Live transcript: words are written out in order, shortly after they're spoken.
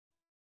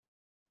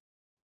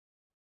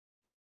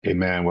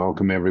Amen.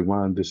 Welcome,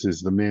 everyone. This is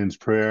the men's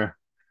prayer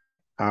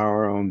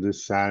hour on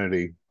this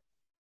Saturday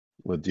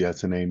with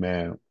Yes and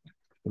Amen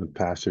with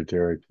Pastor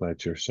Derrick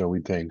Fletcher. So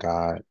we thank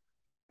God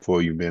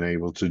for you being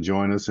able to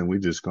join us, and we're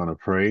just going to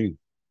pray.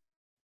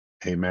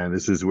 Amen.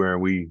 This is where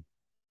we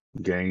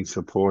gain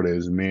support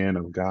as men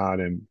of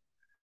God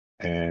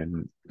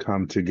and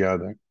come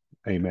together.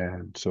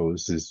 Amen. So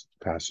this is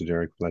Pastor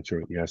Derrick Fletcher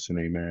with Yes and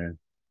Amen.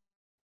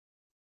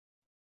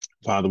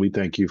 Father, we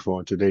thank you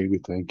for today. We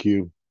thank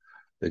you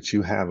that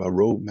you have a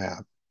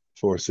roadmap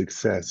for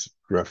success,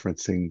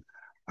 referencing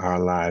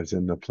our lives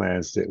and the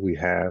plans that we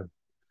have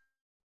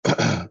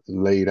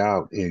laid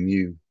out in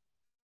you.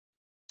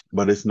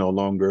 But it's no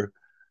longer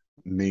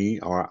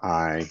me or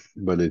I,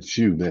 but it's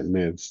you that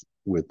lives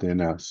within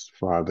us,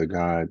 Father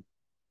God.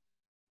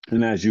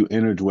 And as you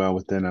enter dwell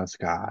within us,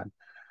 God,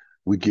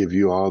 we give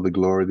you all the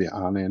glory, the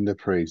honor, and the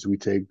praise. We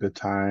take the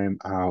time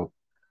out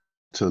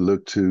to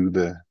look to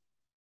the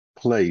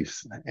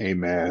place,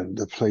 amen,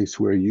 the place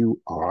where you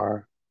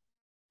are,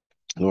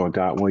 Lord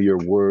God, where your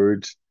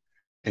words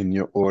and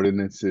your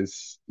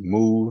ordinances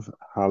move,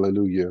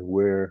 hallelujah,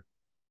 where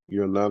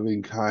your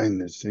loving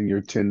kindness and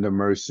your tender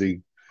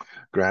mercy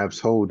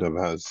grabs hold of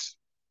us.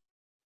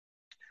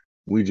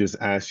 We just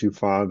ask you,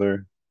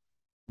 Father,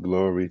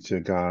 glory to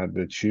God,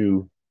 that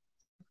you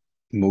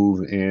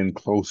move in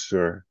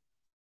closer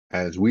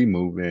as we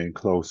move in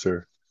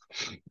closer,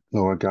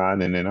 Lord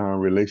God, and in our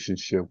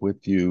relationship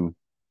with you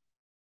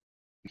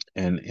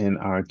and in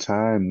our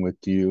time with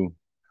you,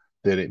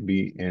 that it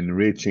be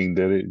enriching,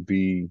 that it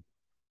be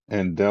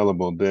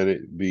indelible, that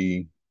it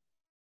be,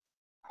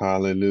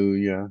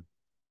 hallelujah,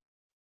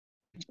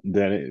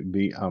 that it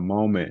be a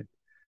moment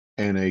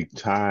and a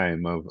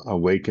time of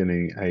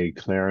awakening, a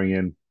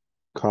clarion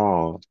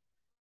call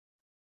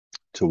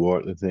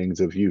toward the things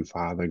of you,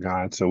 Father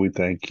God. So we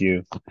thank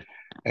you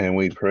and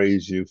we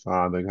praise you,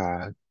 Father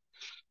God.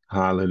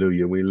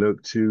 Hallelujah. We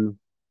look to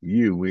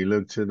you. We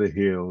look to the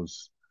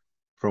hills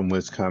from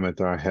which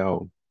cometh our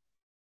help.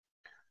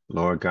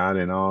 Lord God,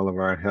 and all of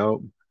our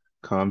help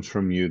comes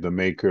from you, the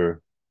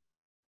maker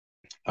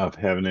of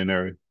heaven and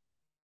earth.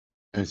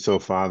 And so,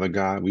 Father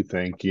God, we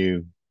thank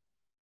you,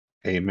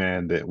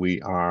 amen, that we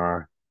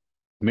are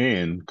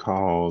men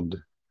called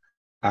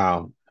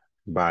out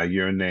by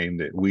your name,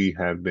 that we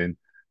have been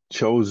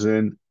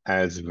chosen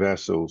as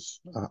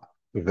vessels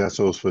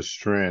for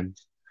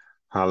strength.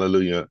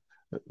 Hallelujah.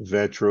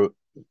 Vetro,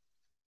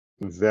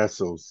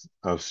 vessels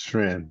of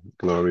strength.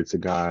 Glory to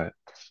God.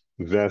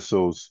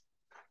 Vessels.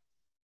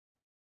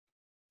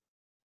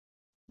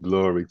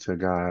 Glory to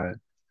God.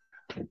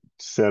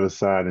 Set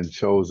aside and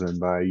chosen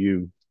by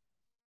you,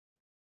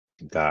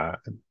 God.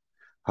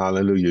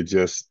 Hallelujah.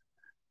 Just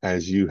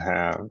as you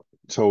have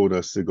told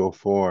us to go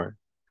forward.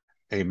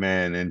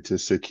 Amen. And to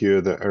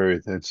secure the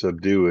earth and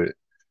subdue it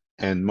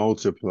and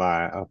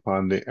multiply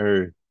upon the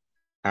earth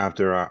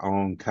after our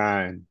own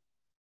kind.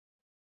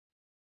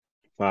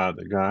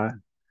 Father God,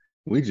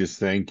 we just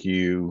thank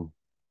you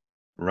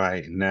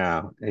right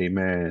now.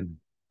 Amen.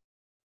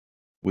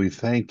 We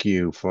thank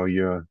you for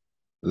your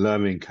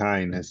loving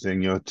kindness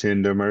and your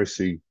tender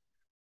mercy.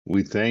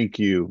 We thank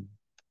you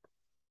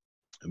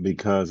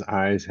because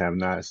eyes have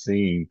not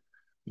seen,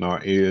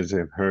 nor ears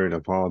have heard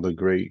of all the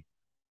great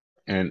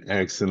and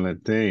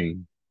excellent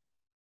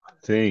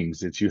things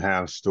that you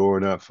have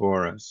stored up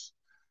for us.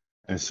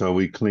 And so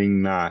we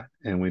cling not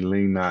and we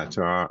lean not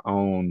to our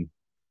own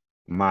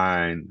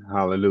mind.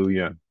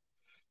 Hallelujah.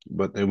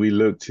 But that we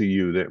look to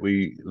you, that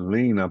we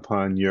lean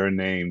upon your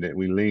name, that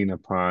we lean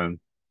upon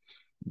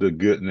the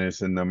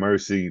goodness and the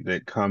mercy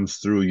that comes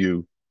through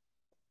you,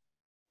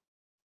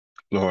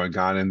 Lord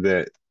God, and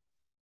that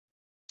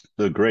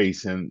the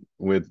grace and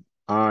with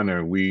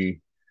honor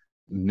we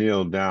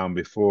kneel down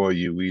before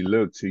you. We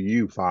look to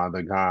you,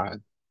 Father God.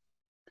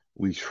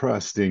 We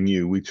trust in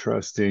you. We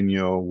trust in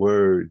your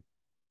word,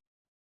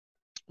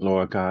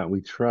 Lord God.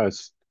 We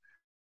trust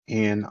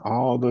in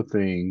all the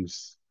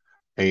things,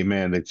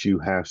 amen, that you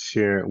have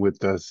shared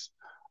with us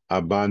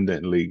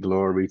abundantly.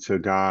 Glory to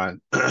God.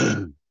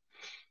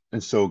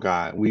 And so,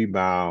 God, we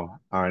bow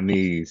our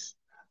knees.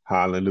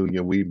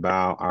 Hallelujah. We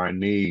bow our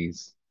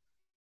knees.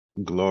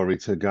 Glory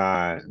to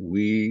God.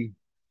 We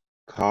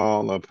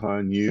call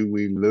upon you.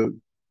 We look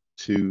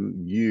to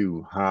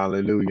you.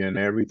 Hallelujah. And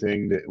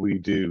everything that we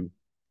do,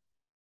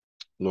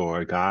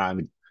 Lord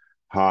God.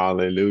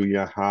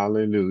 Hallelujah.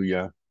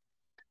 Hallelujah.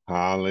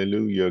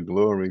 Hallelujah.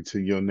 Glory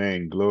to your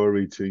name.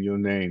 Glory to your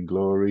name.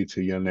 Glory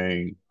to your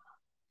name.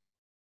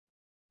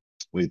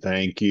 We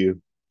thank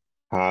you.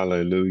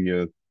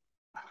 Hallelujah.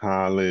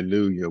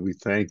 Hallelujah. We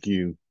thank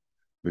you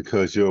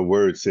because your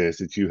word says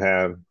that you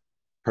have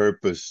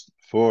purpose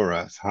for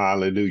us.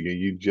 Hallelujah.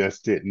 You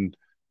just didn't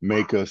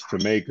make us to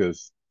make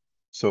us.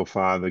 So,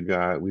 Father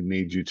God, we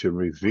need you to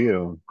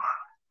reveal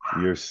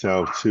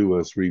yourself to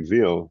us,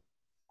 reveal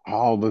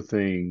all the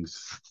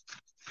things,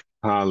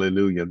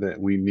 hallelujah, that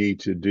we need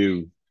to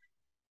do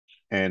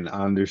and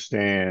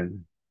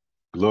understand.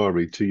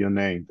 Glory to your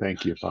name.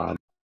 Thank you, Father.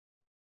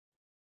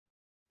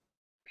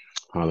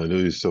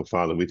 Hallelujah. So,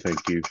 Father, we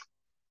thank you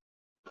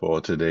For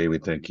today, we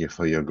thank you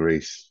for your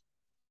grace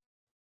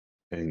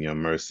and your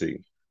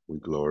mercy. We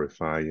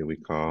glorify you. We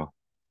call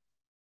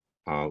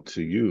out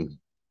to you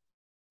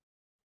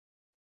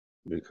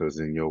because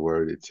in your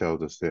word, it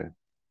tells us that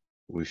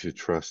we should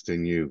trust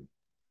in you,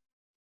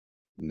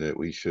 that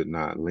we should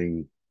not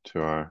lean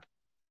to our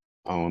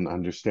own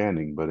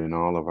understanding, but in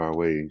all of our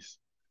ways,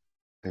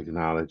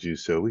 acknowledge you.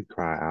 So we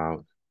cry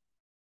out,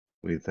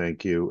 we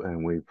thank you,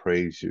 and we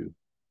praise you,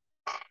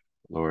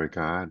 Lord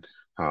God.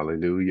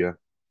 Hallelujah.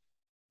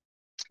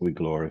 We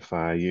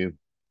glorify you.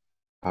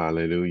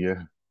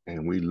 Hallelujah.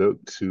 And we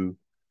look to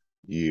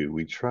you.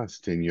 We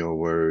trust in your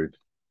word.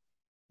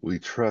 We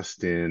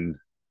trust in,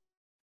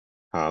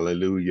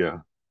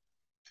 hallelujah.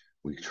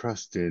 We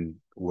trust in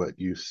what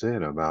you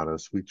said about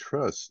us. We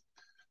trust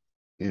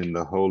in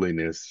the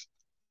holiness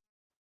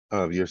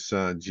of your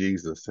son,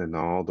 Jesus, and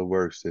all the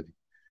works that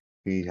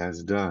he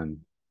has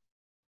done.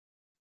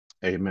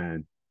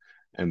 Amen.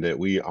 And that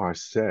we are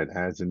set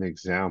as an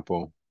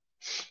example,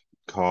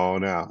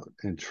 called out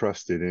and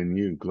trusted in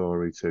you.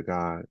 Glory to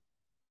God.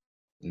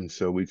 And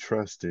so we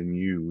trust in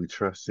you. We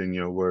trust in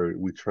your word.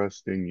 We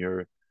trust in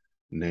your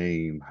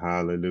name.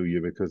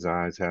 Hallelujah. Because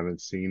eyes haven't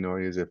seen nor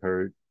ears have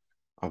heard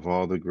of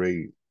all the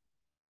great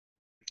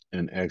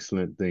and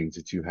excellent things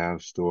that you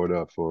have stored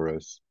up for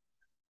us,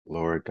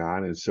 Lord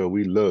God. And so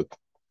we look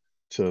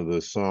to the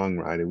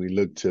songwriter. We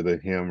look to the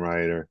hymn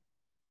writer.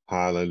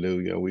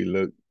 Hallelujah. We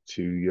look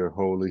to your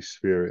Holy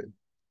Spirit.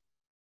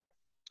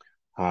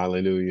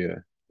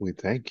 Hallelujah. We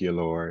thank you,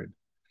 Lord.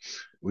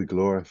 We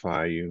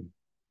glorify you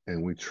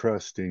and we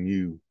trust in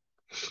you.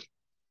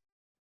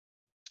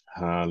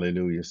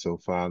 Hallelujah. So,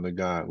 Father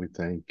God, we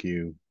thank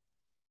you.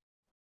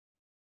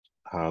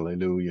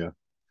 Hallelujah.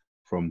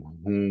 From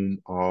whom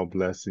all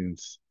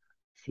blessings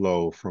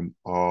flow, from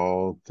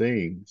all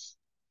things.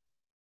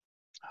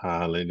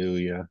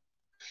 Hallelujah.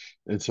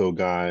 And so,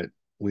 God,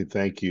 we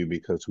thank you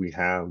because we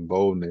have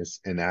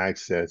boldness and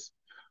access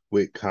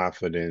with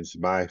confidence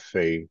by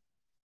faith.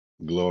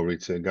 Glory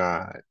to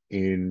God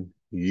in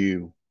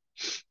you.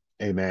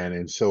 Amen.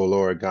 And so,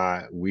 Lord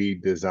God, we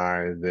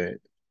desire that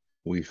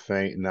we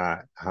faint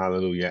not,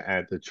 hallelujah,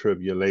 at the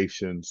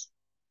tribulations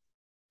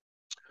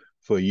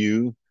for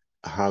you,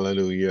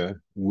 hallelujah,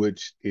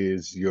 which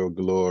is your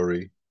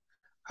glory.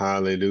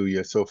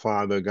 Hallelujah. So,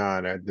 Father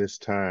God, at this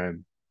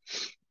time,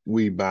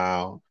 we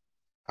bow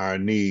our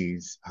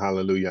knees,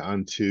 hallelujah,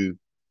 unto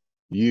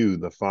you,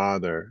 the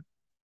Father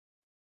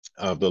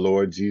of the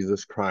Lord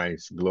Jesus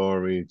Christ.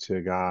 Glory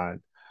to God.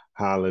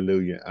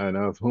 Hallelujah. And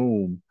of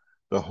whom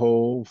the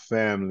whole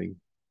family,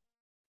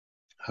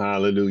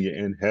 hallelujah,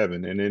 in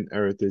heaven and in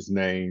earth is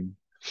named.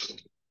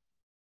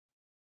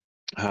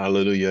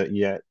 Hallelujah.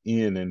 Yet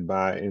in and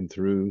by and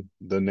through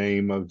the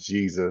name of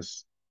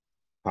Jesus.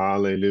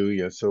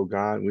 Hallelujah. So,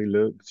 God, we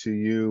look to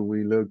you.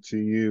 We look to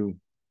you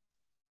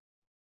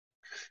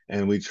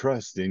and we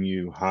trust in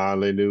you.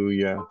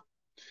 Hallelujah.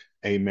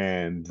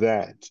 Amen.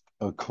 That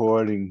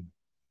according,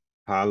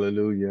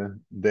 hallelujah,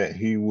 that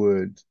he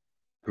would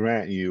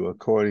grant you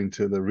according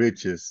to the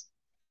riches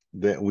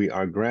that we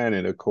are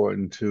granted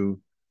according to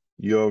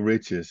your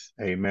riches.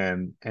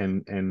 Amen.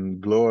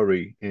 And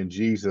glory in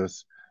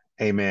Jesus.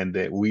 Amen.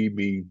 That we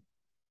be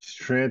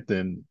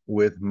strengthened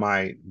with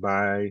might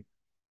by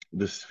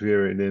the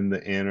Spirit in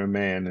the inner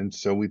man. And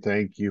so we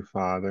thank you,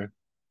 Father.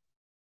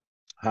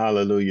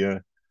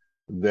 Hallelujah.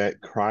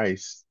 That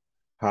Christ,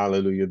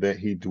 hallelujah, that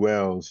he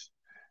dwells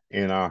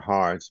in our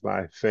hearts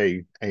by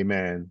faith.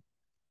 Amen.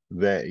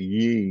 That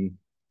ye,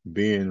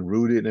 being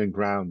rooted and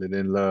grounded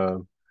in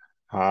love,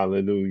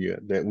 hallelujah,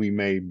 that we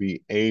may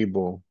be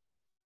able,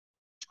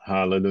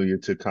 hallelujah,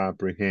 to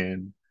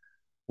comprehend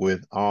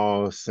with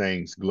all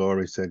saints,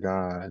 glory to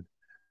God,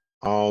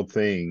 all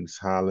things,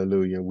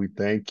 hallelujah. We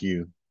thank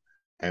you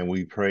and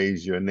we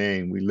praise your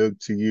name. We look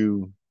to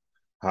you,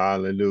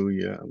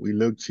 hallelujah. We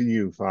look to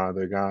you,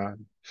 Father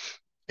God.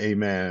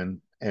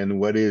 Amen. And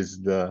what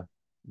is the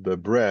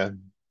breadth,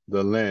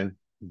 the length,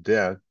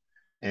 depth,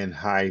 and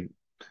height?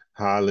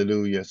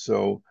 Hallelujah.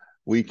 So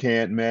we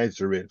can't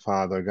measure it,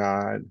 Father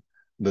God.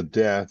 The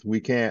depth, we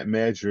can't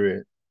measure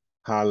it.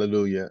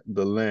 Hallelujah.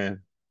 The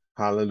length,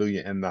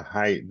 hallelujah, and the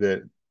height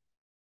that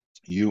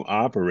you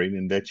operate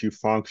and that you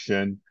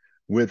function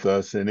with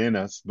us and in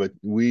us. But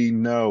we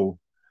know,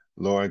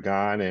 Lord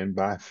God, and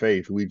by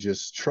faith, we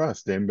just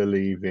trust and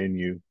believe in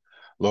you,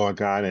 Lord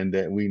God, and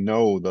that we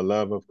know the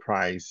love of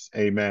Christ,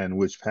 amen,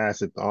 which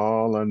passeth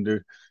all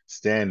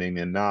understanding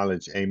and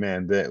knowledge,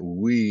 amen, that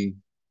we,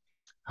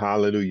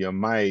 hallelujah,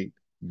 might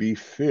be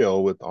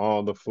filled with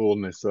all the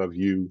fullness of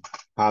you,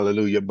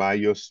 hallelujah, by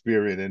your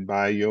spirit and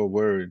by your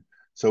word.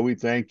 So we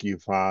thank you,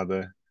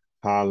 Father,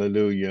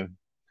 hallelujah.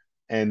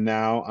 And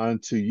now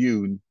unto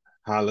you,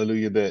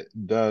 hallelujah, that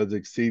does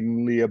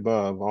exceedingly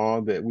above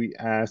all that we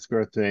ask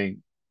or think.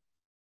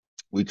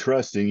 We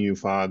trust in you,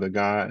 Father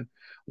God.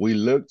 We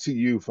look to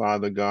you,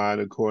 Father God,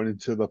 according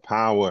to the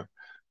power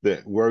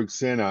that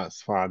works in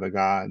us, Father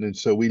God. And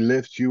so we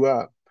lift you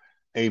up,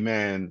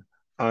 amen,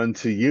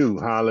 unto you,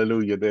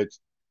 hallelujah, that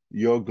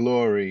your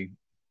glory,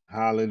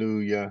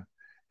 hallelujah,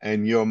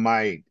 and your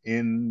might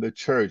in the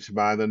church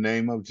by the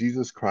name of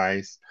Jesus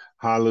Christ.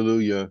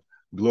 Hallelujah.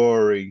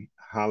 Glory.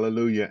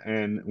 Hallelujah.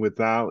 And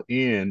without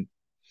end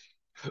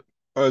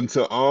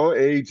unto all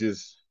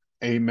ages.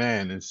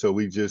 Amen. And so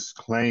we just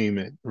claim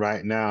it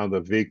right now,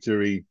 the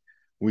victory.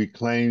 We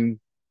claim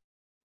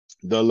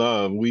the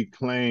love. We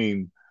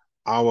claim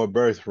our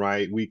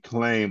birthright. We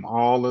claim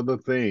all of the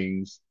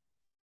things,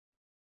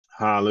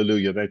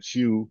 hallelujah, that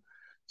you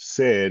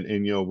said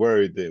in your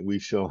word that we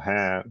shall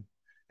have.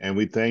 And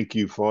we thank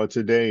you for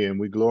today and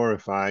we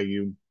glorify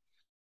you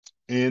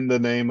in the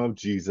name of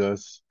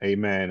Jesus.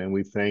 Amen. And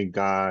we thank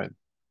God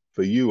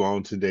for you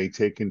on today,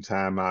 taking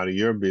time out of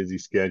your busy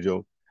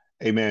schedule,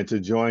 amen, to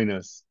join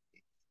us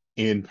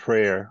in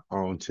prayer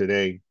on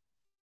today.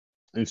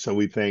 And so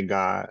we thank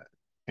God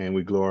and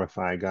we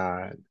glorify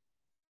God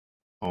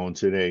on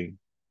today.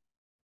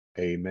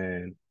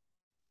 Amen.